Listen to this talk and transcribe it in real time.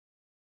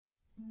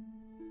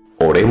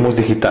Oremos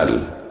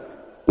Digital,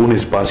 un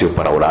espacio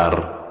para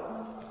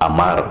orar,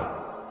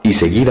 amar y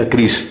seguir a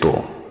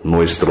Cristo,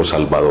 nuestro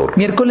Salvador.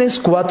 Miércoles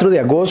 4 de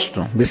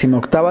agosto,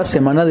 18ª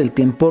semana del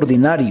tiempo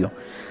ordinario,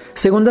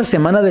 segunda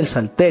semana del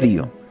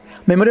Salterio.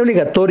 Memoria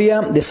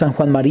obligatoria de San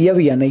Juan María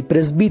Vianney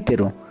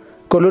Presbítero,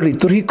 color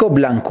litúrgico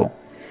blanco.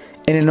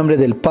 En el nombre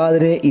del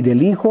Padre, y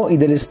del Hijo, y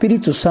del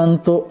Espíritu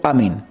Santo.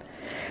 Amén.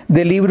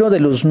 Del libro de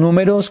los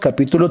Números,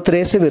 capítulo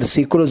 13,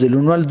 versículos del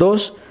 1 al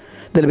 2,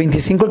 del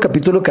 25 al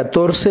capítulo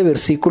 14,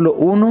 versículo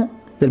 1,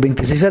 del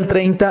 26 al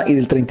 30 y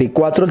del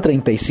 34 al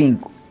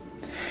 35.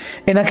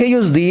 En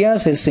aquellos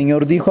días el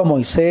Señor dijo a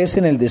Moisés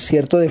en el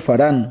desierto de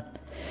Farán: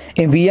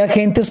 envía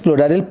gente a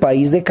explorar el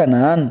país de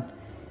Canaán,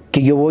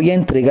 que yo voy a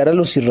entregar a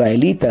los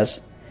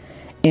israelitas.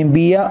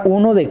 Envía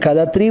uno de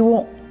cada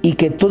tribu y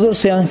que todos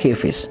sean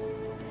jefes.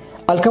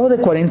 Al cabo de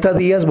 40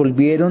 días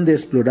volvieron de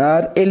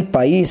explorar el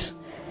país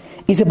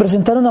y se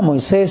presentaron a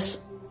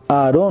Moisés,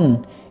 a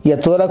Aarón y a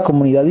toda la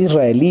comunidad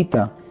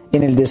israelita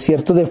en el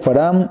desierto de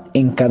Farán,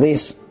 en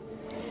Cadés.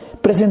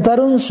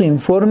 Presentaron su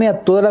informe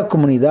a toda la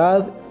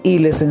comunidad y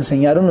les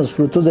enseñaron los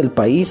frutos del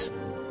país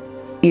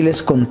y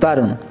les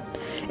contaron: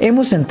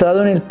 hemos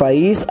entrado en el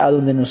país a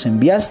donde nos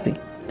enviaste.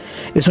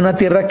 Es una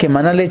tierra que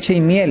emana leche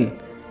y miel.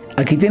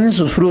 Aquí tienen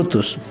sus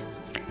frutos.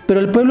 Pero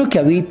el pueblo que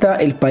habita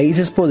el país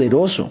es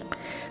poderoso.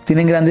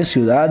 Tienen grandes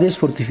ciudades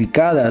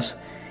fortificadas.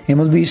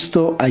 Hemos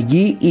visto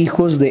allí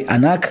hijos de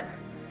Anac.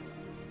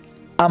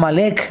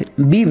 Amalek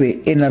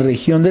vive en la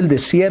región del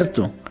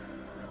desierto.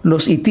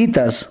 Los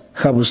hititas,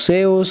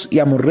 jabuseos y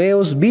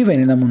amorreos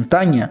viven en la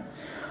montaña.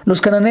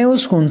 Los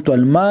cananeos junto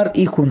al mar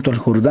y junto al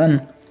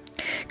Jordán.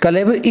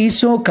 Caleb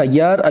hizo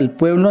callar al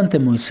pueblo ante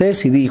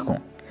Moisés y dijo: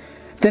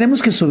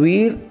 tenemos que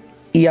subir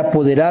y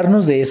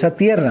apoderarnos de esa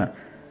tierra,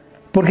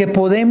 porque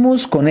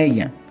podemos con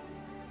ella.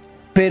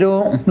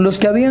 Pero los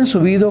que habían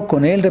subido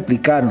con él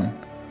replicaron: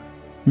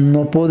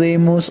 no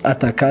podemos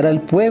atacar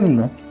al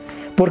pueblo,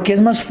 porque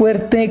es más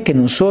fuerte que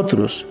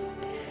nosotros.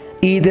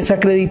 Y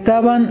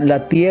desacreditaban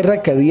la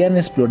tierra que habían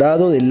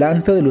explorado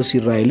delante de los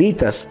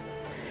israelitas.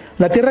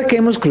 La tierra que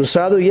hemos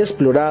cruzado y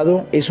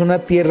explorado es una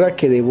tierra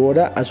que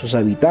devora a sus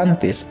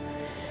habitantes.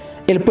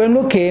 El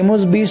pueblo que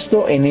hemos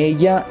visto en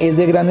ella es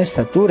de gran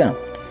estatura.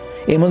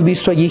 Hemos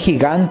visto allí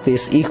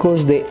gigantes,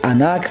 hijos de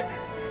Anac.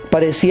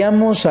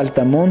 Parecíamos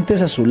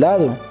saltamontes a su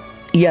lado,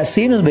 y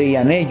así nos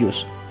veían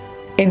ellos.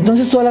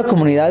 Entonces toda la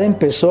comunidad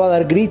empezó a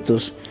dar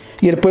gritos,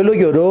 y el pueblo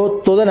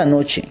lloró toda la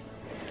noche.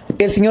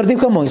 El Señor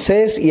dijo a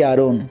Moisés y a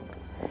Aarón: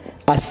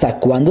 ¿hasta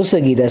cuándo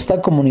seguirá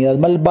esta comunidad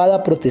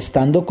malvada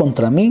protestando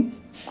contra mí?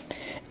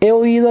 He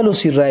oído a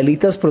los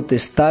israelitas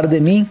protestar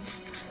de mí.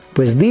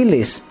 Pues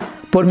diles,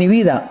 por mi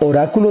vida,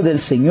 oráculo del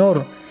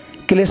Señor,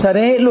 que les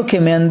haré lo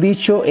que me han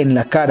dicho en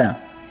la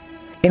cara.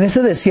 En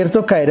este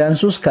desierto caerán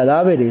sus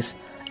cadáveres,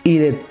 y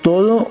de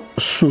todo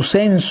su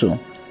censo,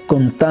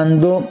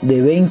 contando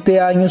de 20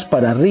 años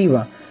para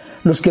arriba,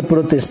 los que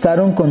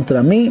protestaron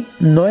contra mí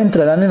no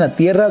entrarán en la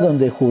tierra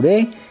donde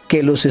juré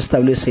que los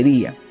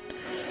establecería.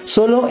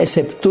 Solo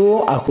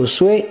exceptuó a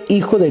Josué,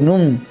 hijo de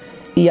Nun,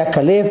 y a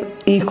Caleb,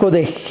 hijo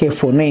de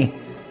Jefoné.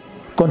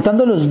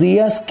 Contando los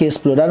días que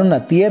exploraron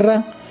la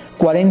tierra,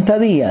 40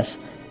 días,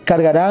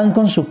 cargarán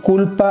con su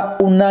culpa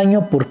 1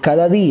 año por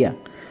cada día,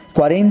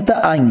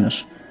 40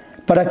 años,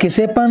 para que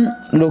sepan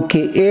lo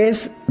que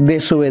es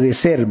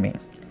desobedecerme.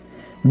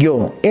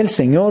 Yo, el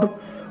Señor,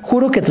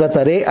 juro que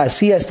trataré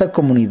así a esta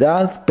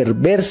comunidad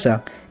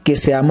perversa que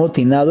se ha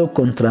amotinado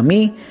contra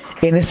mí.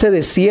 En este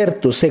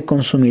desierto se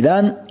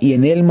consumirán y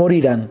en él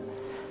morirán.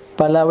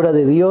 Palabra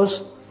de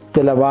Dios,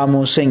 te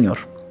alabamos, Señor.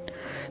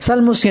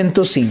 Salmo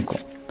 105.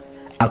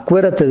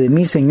 Acuérdate de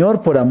mí,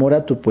 Señor, por amor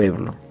a tu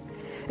pueblo.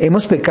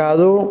 Hemos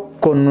pecado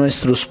con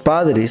nuestros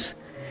padres,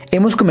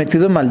 hemos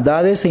cometido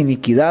maldades e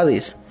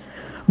iniquidades.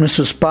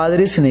 Nuestros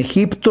padres en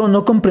Egipto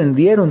no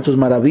comprendieron tus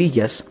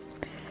maravillas.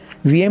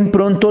 Bien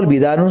pronto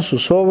olvidaron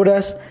sus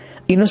obras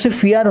y no se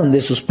fiaron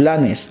de sus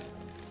planes.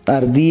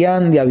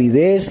 Ardían de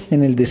avidez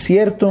en el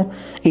desierto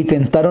y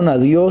tentaron a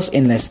Dios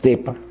en la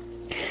estepa.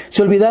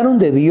 Se olvidaron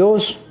de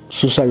Dios,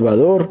 su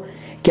Salvador,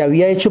 que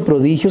había hecho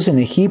prodigios en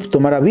Egipto,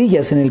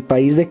 maravillas en el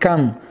país de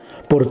Cam,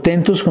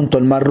 portentos junto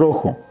al Mar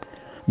Rojo.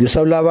 Dios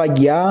hablaba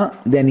ya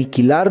de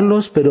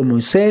aniquilarlos, pero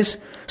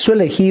Moisés, su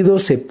elegido,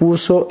 se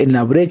puso en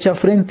la brecha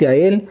frente a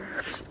él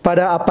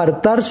para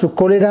apartar su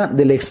cólera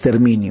del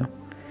exterminio.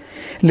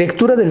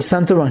 Lectura del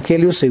Santo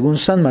Evangelio según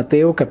San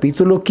Mateo,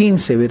 capítulo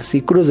 15,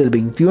 versículos del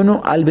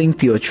 21 al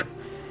 28.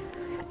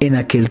 En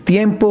aquel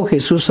tiempo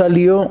Jesús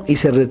salió y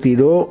se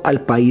retiró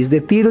al país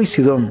de Tiro y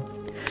Sidón.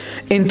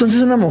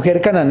 Entonces una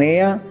mujer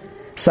cananea,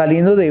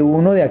 saliendo de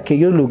uno de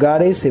aquellos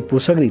lugares, se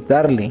puso a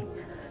gritarle: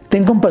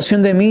 «Ten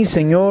compasión de mí,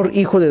 Señor,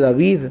 hijo de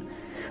David.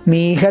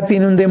 Mi hija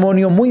tiene un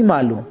demonio muy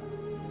malo».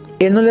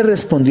 Él no le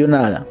respondió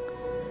nada.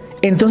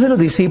 Entonces los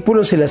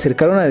discípulos se le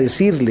acercaron a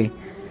decirle: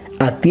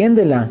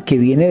 «Atiéndela, que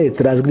viene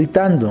detrás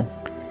gritando».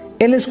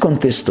 Él les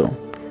contestó: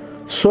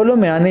 «Solo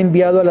me han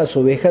enviado a las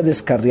ovejas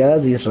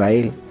descarriadas de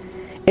Israel».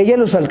 Ella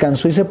los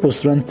alcanzó y se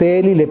postró ante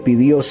él y le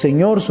pidió: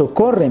 «Señor,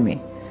 socórreme».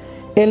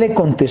 Él le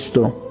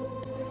contestó: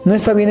 No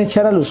está bien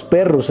echar a los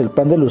perros el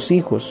pan de los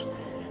hijos.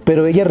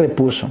 Pero ella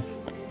repuso: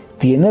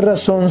 Tiene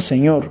razón,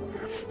 Señor,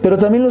 pero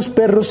también los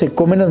perros se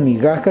comen las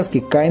migajas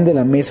que caen de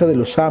la mesa de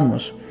los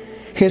amos.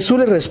 Jesús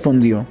le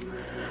respondió: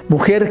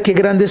 Mujer, qué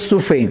grande es tu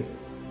fe,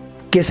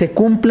 que se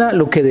cumpla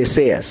lo que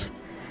deseas.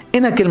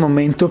 En aquel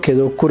momento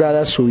quedó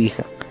curada su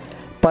hija.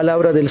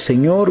 Palabra del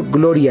Señor,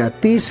 gloria a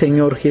ti,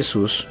 Señor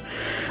Jesús.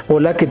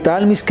 Hola, ¿qué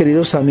tal, mis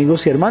queridos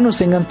amigos y hermanos?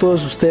 Tengan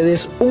todos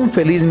ustedes un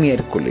feliz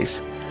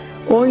miércoles.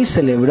 Hoy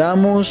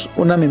celebramos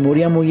una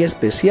memoria muy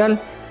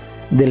especial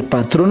del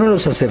patrono de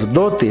los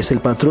sacerdotes, el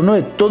patrono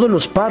de todos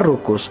los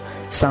párrocos,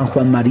 San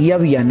Juan María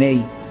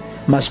Vianney,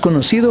 más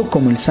conocido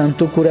como el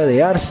Santo Cura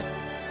de Ars.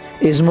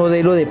 Es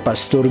modelo de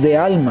pastor de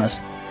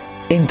almas,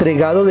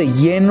 entregado de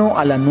lleno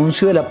al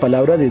anuncio de la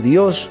palabra de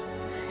Dios,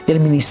 el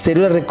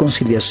ministerio de la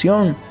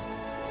reconciliación,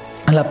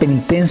 a la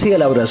penitencia y a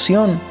la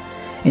oración.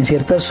 En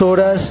ciertas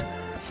horas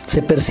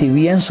se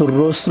percibía en su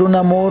rostro un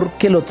amor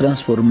que lo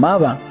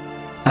transformaba.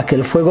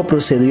 Aquel fuego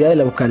procedía de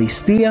la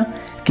Eucaristía,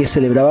 que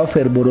celebraba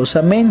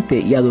fervorosamente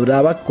y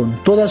adoraba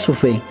con toda su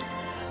fe.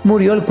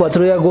 Murió el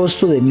 4 de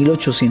agosto de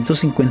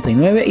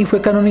 1859 y fue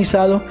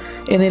canonizado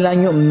en el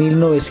año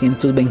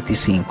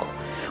 1925.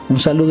 Un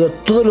saludo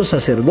a todos los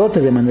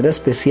sacerdotes, de manera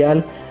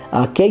especial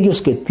a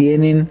aquellos que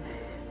tienen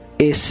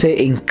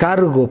ese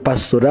encargo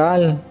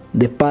pastoral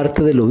de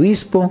parte del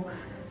obispo,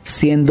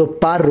 siendo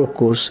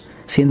párrocos,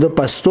 siendo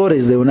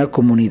pastores de una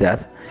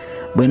comunidad.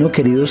 Bueno,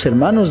 queridos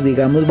hermanos,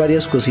 digamos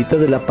varias cositas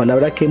de la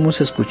palabra que hemos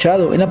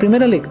escuchado. En la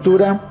primera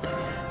lectura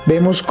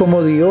vemos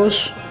cómo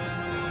Dios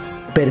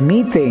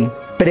permite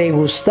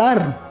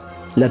pregustar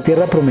la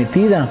tierra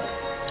prometida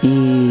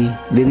y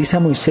le dice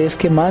a Moisés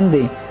que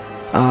mande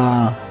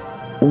a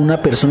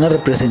una persona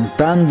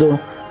representando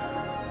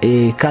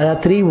cada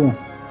tribu.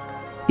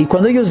 Y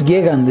cuando ellos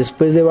llegan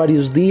después de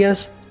varios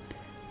días,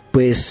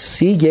 pues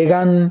sí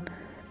llegan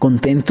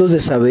contentos de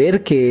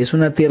saber que es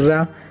una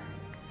tierra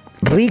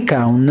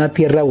rica, una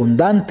tierra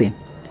abundante,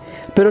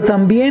 pero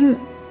también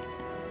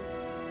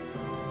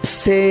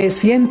se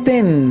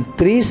sienten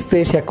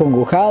tristes y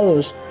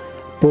acongojados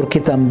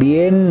porque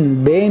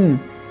también ven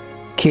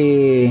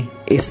que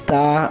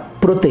está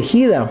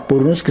protegida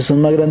por unos que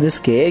son más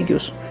grandes que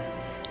ellos,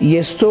 y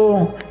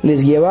esto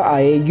les lleva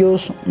a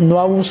ellos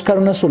no a buscar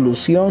una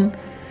solución,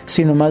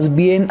 sino más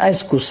bien a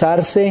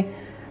excusarse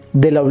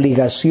de la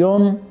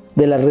obligación,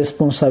 de la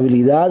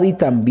responsabilidad y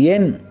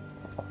también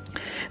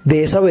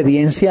de esa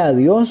obediencia a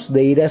Dios,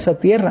 de ir a esa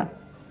tierra.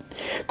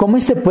 Como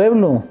este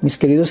pueblo, mis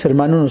queridos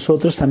hermanos,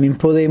 nosotros también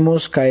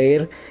podemos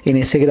caer en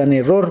ese gran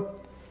error.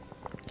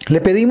 Le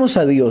pedimos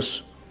a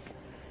Dios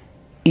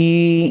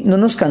y no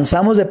nos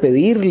cansamos de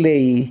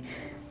pedirle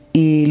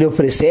y le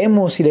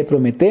ofrecemos y le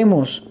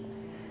prometemos.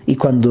 Y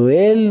cuando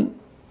Él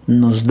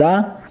nos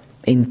da,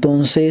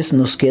 entonces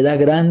nos queda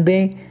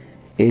grande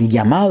el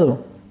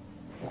llamado.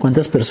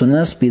 ¿Cuántas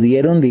personas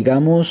pidieron,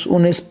 digamos,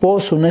 un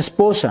esposo, una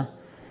esposa?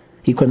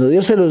 Y cuando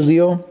Dios se los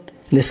dio,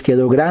 les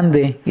quedó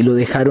grande y lo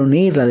dejaron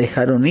ir, la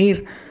dejaron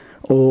ir,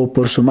 o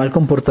por su mal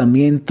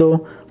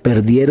comportamiento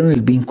perdieron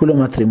el vínculo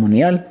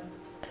matrimonial.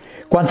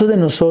 ¿Cuántos de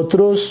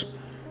nosotros,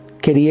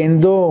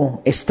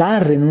 queriendo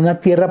estar en una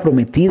tierra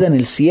prometida en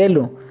el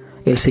cielo,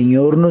 el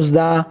Señor nos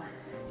da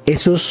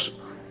esos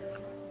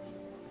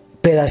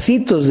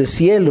pedacitos de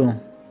cielo,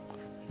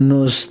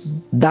 nos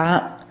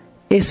da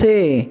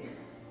ese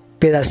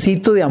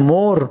pedacito de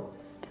amor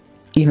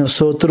y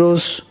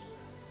nosotros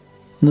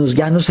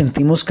ya nos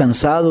sentimos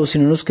cansados y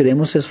no nos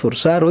queremos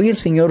esforzar? Hoy el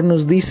Señor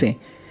nos dice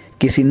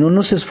que si no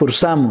nos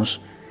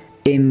esforzamos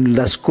en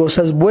las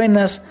cosas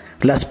buenas,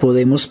 las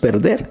podemos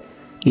perder.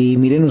 Y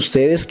miren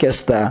ustedes que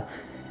hasta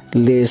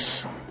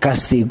les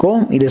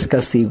castigó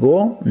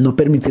no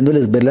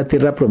permitiéndoles ver la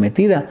tierra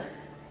prometida.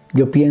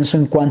 Yo pienso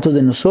en cuántos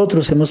de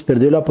nosotros hemos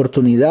perdido la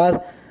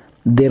oportunidad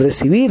de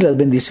recibir las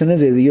bendiciones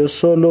de Dios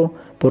solo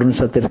por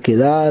nuestra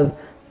terquedad,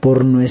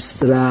 por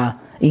nuestra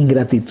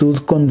ingratitud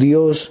con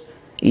Dios,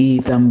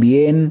 y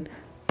también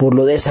por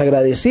lo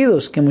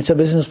desagradecidos que muchas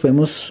veces nos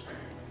podemos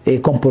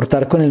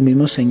comportar con el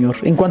mismo Señor.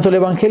 En cuanto al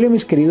Evangelio,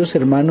 mis queridos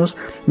hermanos,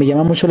 me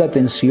llama mucho la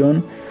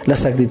atención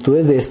las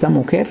actitudes de esta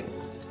mujer.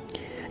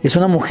 Es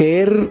una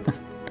mujer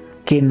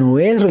que no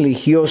es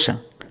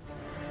religiosa,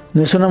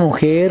 no es una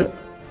mujer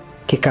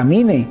que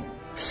camine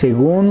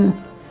según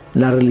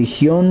la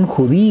religión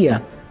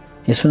judía,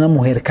 es una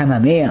mujer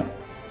cananea.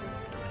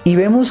 Y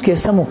vemos que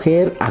esta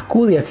mujer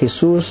acude a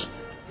Jesús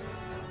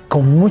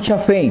con mucha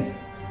fe,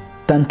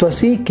 tanto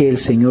así que el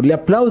Señor le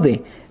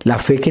aplaude la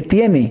fe que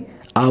tiene,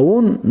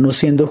 aún no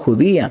siendo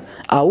judía,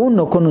 aún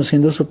no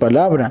conociendo su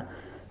palabra,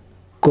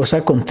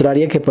 cosa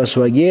contraria que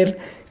pasó ayer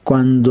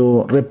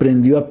cuando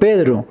reprendió a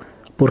Pedro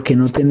porque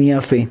no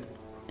tenía fe.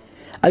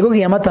 Algo que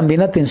llama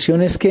también la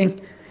atención es que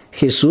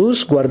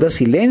Jesús guarda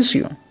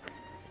silencio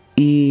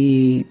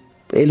y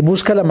Él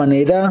busca la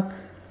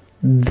manera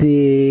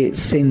de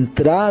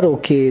centrar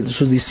o que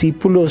sus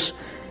discípulos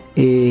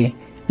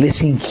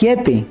les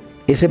inquiete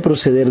ese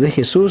proceder de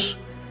Jesús.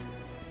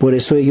 Por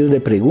eso ellos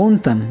le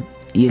preguntan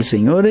y el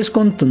Señor es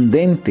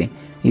contundente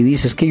y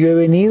dice: es que yo he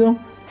venido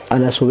a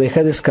las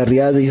ovejas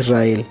descarriadas de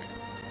Israel.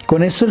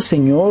 Con esto el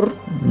Señor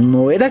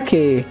no era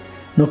que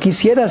no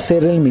quisiera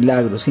hacer el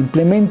milagro,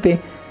 simplemente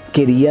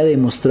quería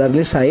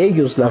demostrarles a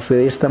ellos la fe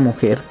de esta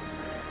mujer,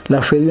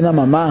 la fe de una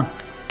mamá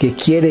que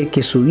quiere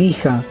que su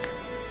hija,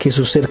 que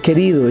su ser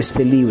querido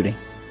esté libre.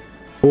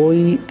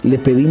 Hoy le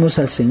pedimos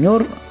al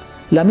Señor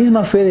la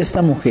misma fe de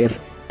esta mujer,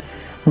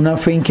 una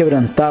fe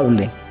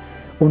inquebrantable,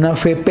 una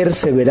fe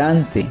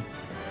perseverante,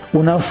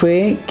 una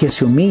fe que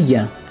se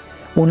humilla,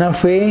 una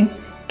fe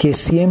que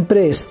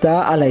siempre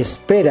está a la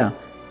espera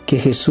que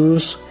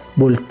Jesús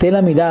voltee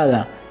la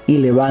mirada y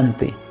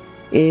levante.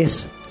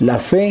 Es la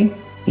fe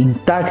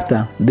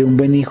intacta de un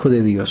buen hijo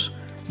de Dios.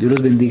 Dios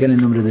los bendiga en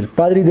el nombre del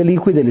Padre, y del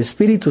Hijo, y del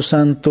Espíritu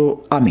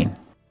Santo. Amén.